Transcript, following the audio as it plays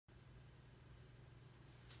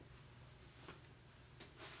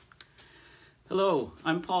Hello,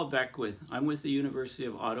 I'm Paul Beckwith. I'm with the University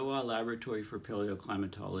of Ottawa Laboratory for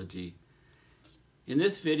Paleoclimatology. In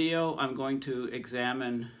this video, I'm going to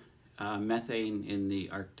examine methane in the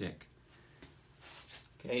Arctic.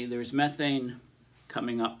 Okay, there's methane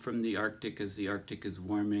coming up from the Arctic as the Arctic is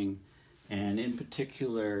warming, and in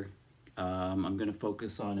particular, I'm going to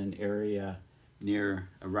focus on an area near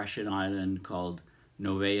a Russian island called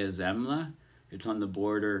Novaya Zemlya. It's on the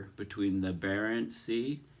border between the Barents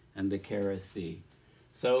Sea and the Kara Sea.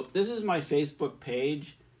 So this is my Facebook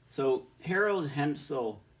page. So Harold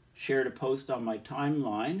Hensel shared a post on my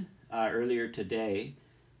timeline earlier today,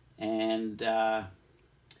 and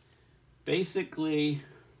basically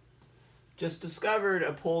just discovered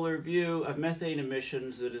a polar view of methane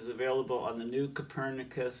emissions that is available on the new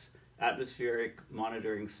Copernicus atmospheric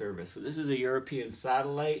monitoring service. So this is a European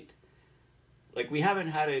satellite. Like, we haven't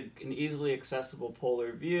had an easily accessible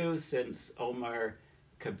polar view since Omar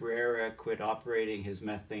Cabrera quit operating his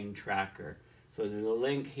methane tracker. So there's a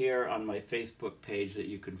link here on my Facebook page that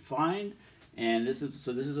you can find, and this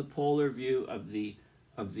is a polar view of the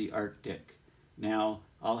Arctic. Now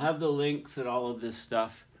I'll have the links and all of this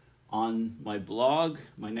stuff on my blog,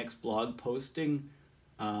 my next blog posting,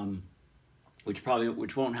 which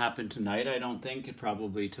won't happen tonight, I don't think. It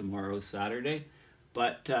probably tomorrow, Saturday,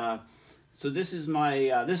 but. So this is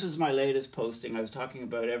my latest posting. I was talking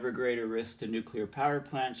about ever greater risks to nuclear power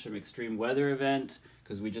plants from extreme weather events,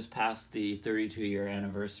 because we just passed the 32-year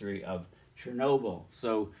anniversary of Chernobyl.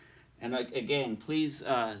 So, and again, please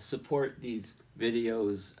support these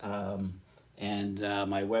videos and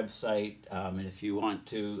my website. And if you want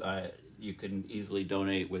to, you can easily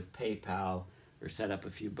donate with PayPal or set up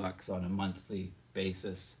a few bucks on a monthly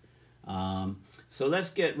basis. So let's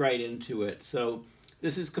get right into it. So.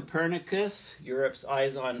 This is Copernicus, Europe's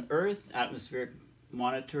Eyes on Earth Atmospheric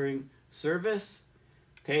Monitoring Service.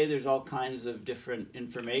 Okay, there's all kinds of different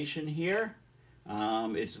information here.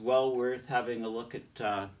 It's well worth having a look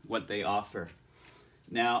at what they offer.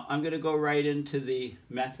 Now, I'm going to go right into the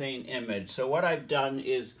methane image. So what I've done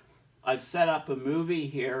is I've set up a movie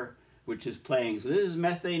here which is playing. So this is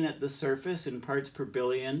methane at the surface in parts per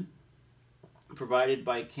billion, provided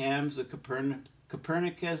by CAMS, the Copernicus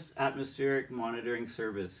Atmospheric Monitoring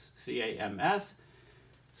Service, CAMS.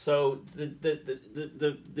 So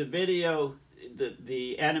the video,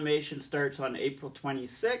 the animation starts on April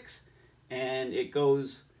 26th, and it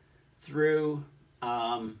goes through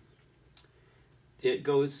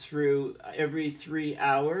every 3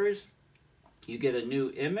 hours. You get a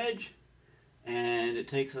new image, and it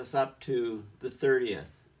takes us up to the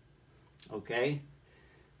 30th. Okay.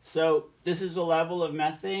 So this is a level of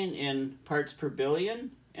methane in parts per billion,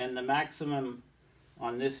 and the maximum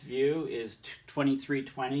on this view is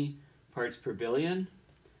 2320 parts per billion.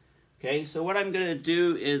 Okay, so what I'm going to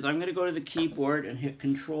do is I'm going to go to the keyboard and hit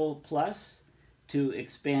Control+ to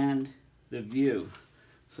expand the view.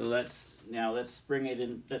 So let's bring it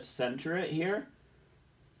in, let's center it here.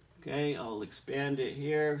 Okay, I'll expand it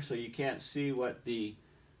here so you can't see what the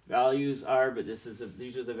values are, but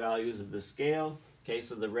these are the values of the scale. Okay,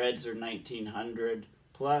 so the reds are 1900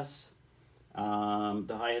 plus.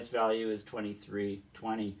 The highest value is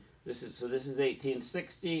 2320. This is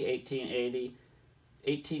 1860,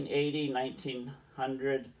 1880,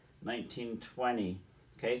 1900, 1920.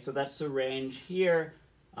 Okay, so that's the range here,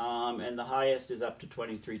 and the highest is up to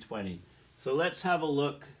 2320. So let's have a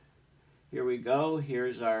look. Here we go.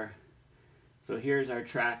 Here's our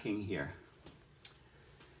tracking here.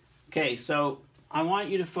 Okay, so I want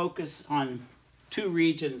you to focus on two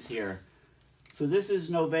regions here. So this is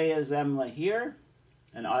Novaya Zemlya here,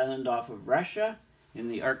 an island off of Russia in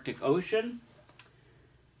the Arctic Ocean.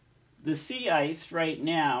 The sea ice right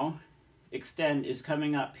now is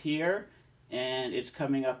coming up here, and it's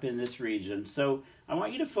coming up in this region. So I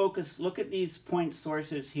want you to focus, look at these point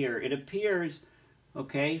sources here. It appears,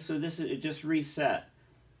 okay, so it just reset.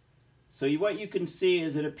 So what you can see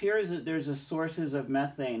is it appears that there's sources of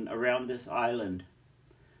methane around this island,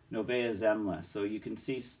 Novaya Zemlya. So you can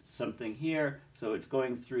see something here, so it's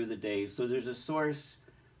going through the days. So there's a source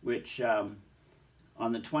which on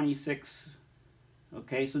the 26th,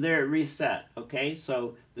 okay, so there it reset, okay,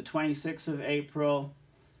 so the 26th of April,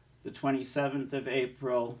 the 27th of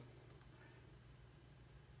April,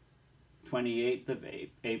 28th of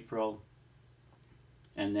April,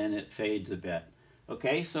 and then it fades a bit.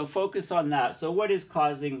 Okay, so focus on that. So what is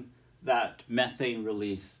causing that methane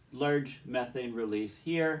release, large methane release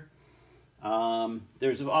here?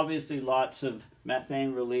 There's obviously lots of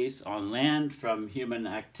methane release on land from human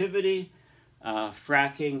activity.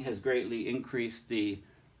 Fracking has greatly increased the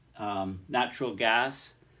natural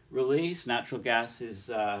gas release. Natural gas is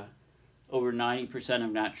over 90%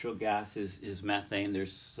 of natural gas is methane.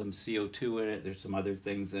 There's some CO2 in it. There's some other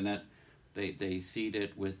things in it. They seed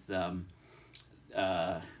it with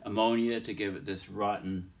ammonia to give it this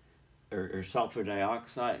rotten, or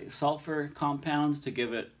sulfur compounds to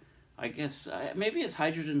give it, I guess, maybe it's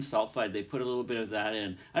hydrogen sulfide. They put a little bit of that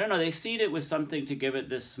in. I don't know. They seed it with something to give it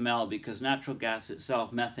this smell, because natural gas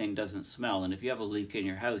itself, methane, doesn't smell. And if you have a leak in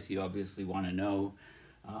your house, you obviously want to know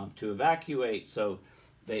to evacuate. So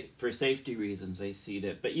for safety reasons, they seed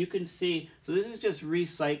it. But you can see, so this is just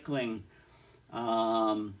recycling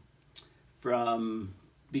from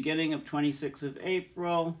beginning of 26th of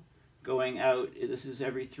April, going out. This is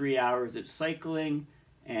every 3 hours it's cycling,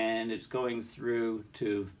 and it's going through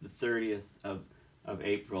to the 30th of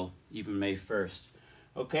April, even May 1st.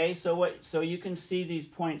 Okay, so you can see these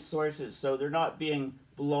point sources. So they're not being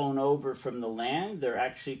blown over from the land, they're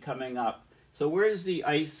actually coming up. So where's the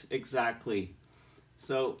ice exactly?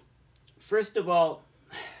 So first of all,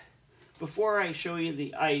 before I show you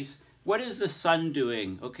the ice, what is the sun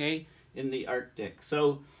doing, okay, in the Arctic?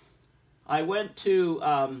 So I went to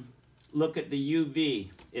look at the UV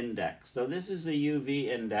index. So this is the UV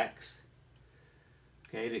index.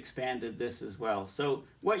 Okay, it expanded this as well. So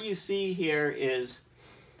what you see here is,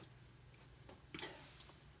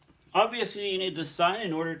 obviously you need the sun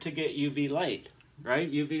in order to get UV light,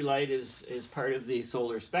 right? UV light is part of the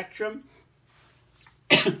solar spectrum.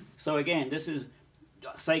 So again, this is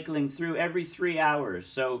cycling through every 3 hours.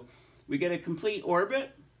 So we get a complete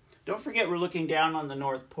orbit. Don't forget, we're looking down on the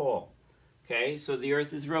North Pole. Okay, so the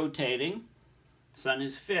Earth is rotating, sun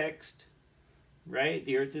is fixed, right?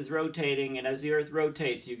 The Earth is rotating, and as the Earth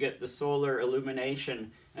rotates, you get the solar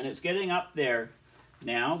illumination, and it's getting up there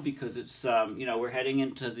now because it's, you know, we're heading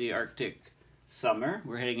into the Arctic summer.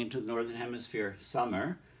 We're heading into the Northern Hemisphere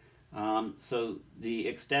summer. So the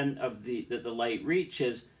extent of that the light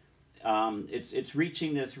reaches, it's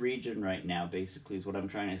reaching this region right now, basically, is what I'm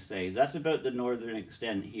trying to say. That's about the northern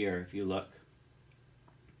extent here, if you look.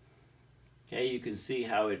 Okay, you can see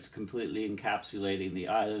how it's completely encapsulating the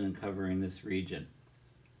island and covering this region.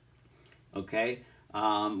 Okay,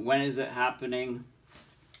 when is it happening?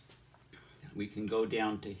 We can go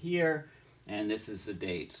down to here, and this is the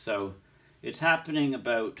date. So it's happening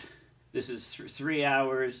about, this is 3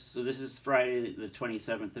 hours, so this is Friday the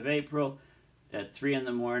 27th of April, at 3 in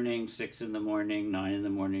the morning, 6 in the morning, 9 in the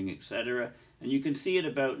morning, etc. And you can see at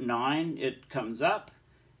about 9, it comes up,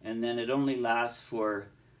 and then it only lasts for,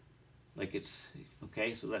 like it's,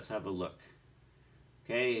 okay, so let's have a look.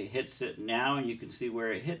 Okay, it hits it now, and you can see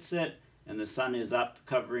where it hits it, and the sun is up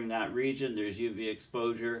covering that region. There's UV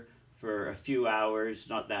exposure for a few hours,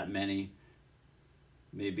 not that many.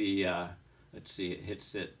 Maybe, let's see, it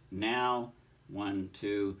hits it now, 1,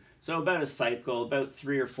 2, so about a cycle, about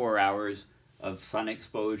 3 or 4 hours of sun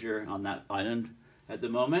exposure on that island at the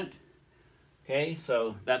moment. Okay,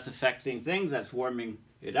 so that's affecting things, that's warming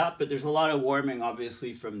it up, but there's a lot of warming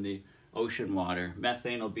obviously from the ocean water.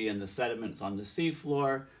 Methane will be in the sediments on the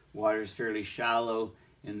seafloor. Water is fairly shallow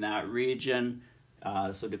in that region.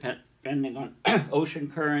 So depending on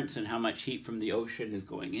ocean currents and how much heat from the ocean is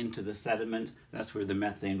going into the sediments, that's where the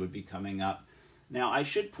methane would be coming up. Now I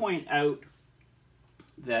should point out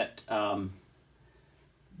that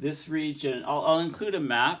this region, I'll include a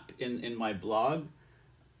map in my blog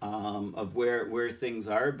of where things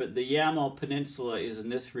are, but the Yamal Peninsula is in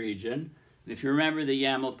this region. And if you remember the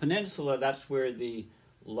Yamal Peninsula, that's where the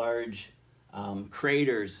large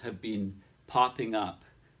craters have been popping up.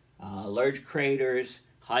 Large craters,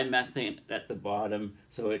 high methane at the bottom.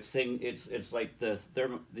 So it's like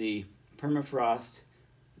the permafrost,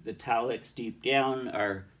 the talics deep down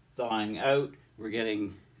are thawing out. We're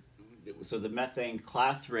getting, so the methane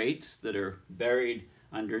clathrates that are buried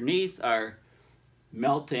underneath are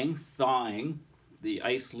melting, thawing. The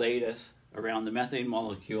ice lattice around the methane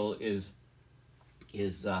molecule is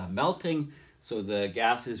melting, so the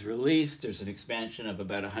gas is released. There's an expansion of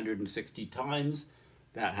about 160 times.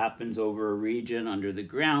 That happens over a region under the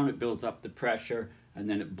ground. It builds up the pressure, and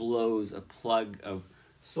then it blows a plug of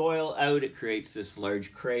soil out. It creates this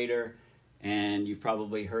large crater, and you've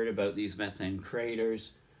probably heard about these methane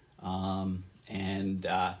craters, and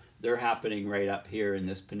they're happening right up here in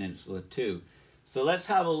this peninsula too. So let's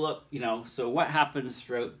have a look, so what happens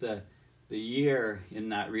throughout the year in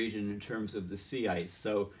that region in terms of the sea ice.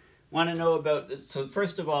 So want to know about, so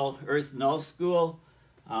first of all, Earth Null School,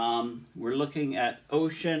 we're looking at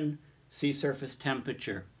ocean sea surface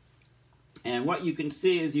temperature. And what you can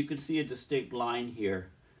see is you can see a distinct line here.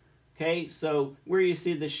 Okay, so where you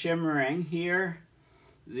see the shimmering here,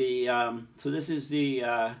 so this is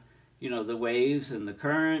the, the waves and the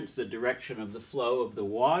currents, the direction of the flow of the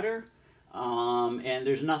water. and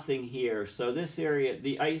there's nothing here. So this area,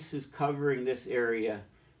 the ice is covering this area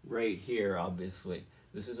right here, obviously.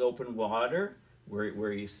 This is open water,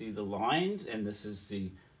 where you see the lines, and this is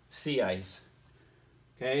the sea ice.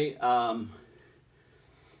 Okay,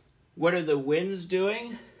 what are the winds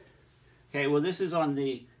doing? Okay, well this is on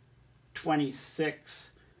the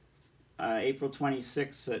 26th, April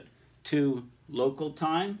 26th at 2 local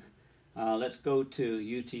time. Let's go to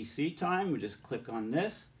UTC time. We just click on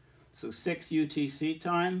this. So 6 UTC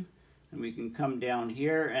time, and we can come down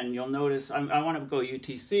here, and you'll notice I want to go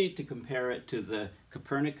UTC to compare it to the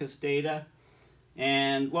Copernicus data.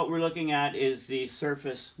 And what we're looking at is the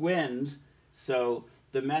surface winds. So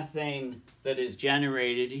the methane that is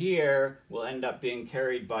generated here will end up being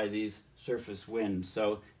carried by these surface winds.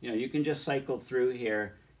 So, you can just cycle through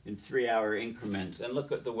here in 3-hour increments and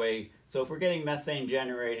look at the way. So if we're getting methane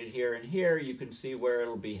generated here and here, you can see where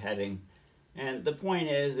it'll be heading. And the point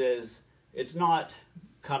is it's not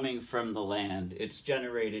coming from the land. It's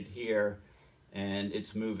generated here and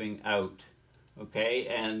it's moving out. Okay,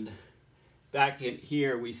 and back in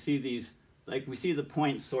here we see these, we see the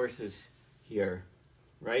point sources here,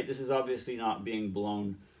 right? This is obviously not being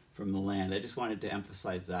blown from the land. I just wanted to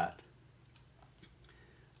emphasize that.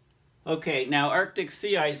 Okay, now Arctic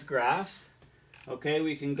sea ice graphs. Okay,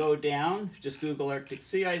 we can go down, just Google Arctic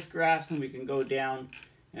sea ice graphs, and we can go down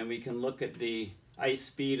and we can look at the ice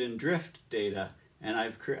speed and drift data. And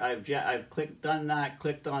I've clicked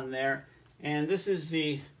on there, and this is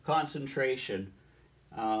the concentration.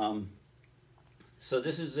 So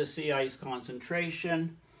this is the sea ice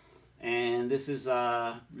concentration, and this is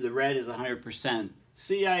the red is 100%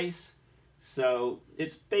 sea ice. So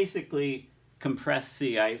it's basically compressed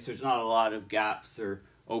sea ice. There's not a lot of gaps or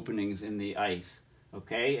openings in the ice.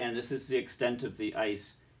 Okay, and this is the extent of the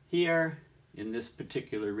ice here in this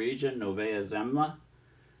particular region, Novaya, Zemlya.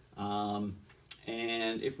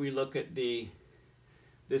 And if we look at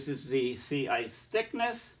this is the sea ice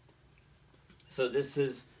thickness. So this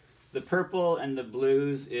is the purple and the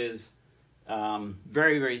blues is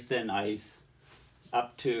very, very thin ice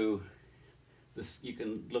up to this. You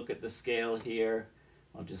can look at the scale here.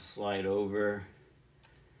 I'll just slide over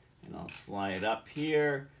and I'll slide up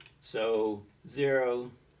here. So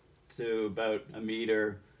 0 to about a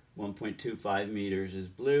meter, 1.25 meters is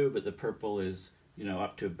blue, but the purple is,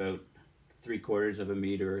 up to about 3/4 of a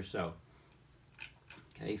meter or so.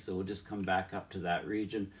 Okay, so we'll just come back up to that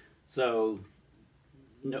region. So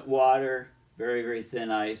water, very, very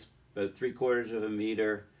thin ice, about 3/4 of a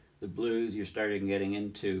meter. The blues, you're starting getting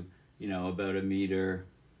into, about a meter,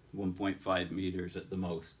 1.5 meters at the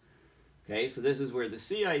most. Okay, so this is where the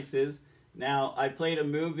sea ice is. Now, I played a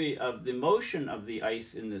movie of the motion of the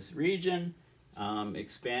ice in this region,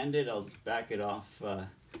 expanded. I'll just back it off.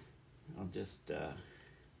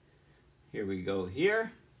 Here we go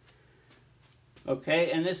here.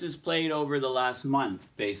 Okay, and this is played over the last month,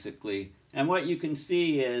 basically. And what you can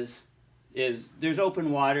see is there's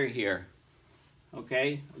open water here.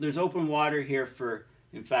 Okay, there's open water here for,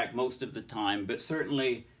 in fact, most of the time, but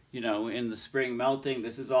certainly, in the spring melting,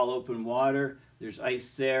 this is all open water. There's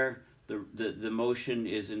ice there. The motion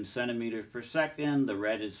is in centimeters per second. The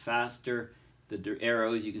red is faster. The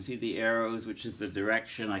arrows, you can see the arrows, which is the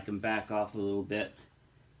direction. I can back off a little bit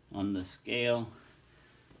on the scale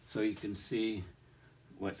so you can see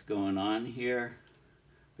what's going on here.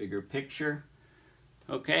 Bigger picture.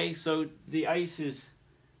 Okay, so the ice is,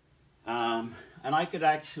 and I could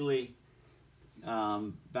actually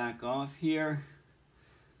back off here.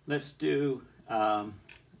 Let's do,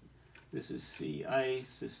 this is sea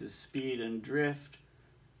ice, this is speed and drift.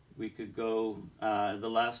 We could go the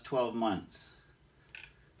last 12 months.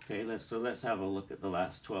 Okay, let's have a look at the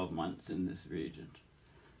last 12 months in this region.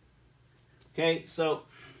 Okay, so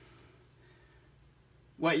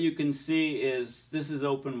what you can see is this is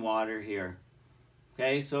open water here.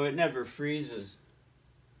 Okay, so it never freezes.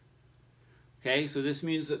 Okay, so this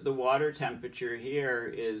means that the water temperature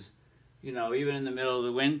here is, even in the middle of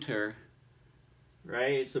the winter,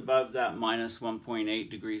 right, it's above that minus 1.8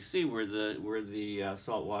 degrees C where the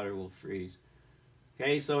salt water will freeze.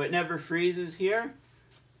 Okay, so it never freezes here.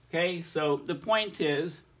 Okay, so the point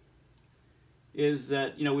is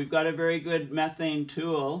that, we've got a very good methane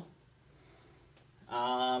tool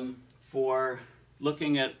for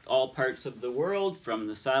looking at all parts of the world from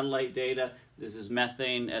the satellite data. This is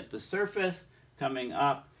methane at the surface coming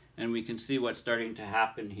up, and we can see what's starting to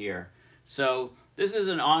happen here. So this is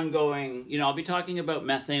an ongoing, I'll be talking about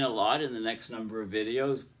methane a lot in the next number of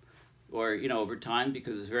videos or, over time,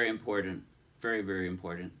 because it's very important, very, very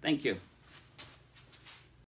important. Thank you.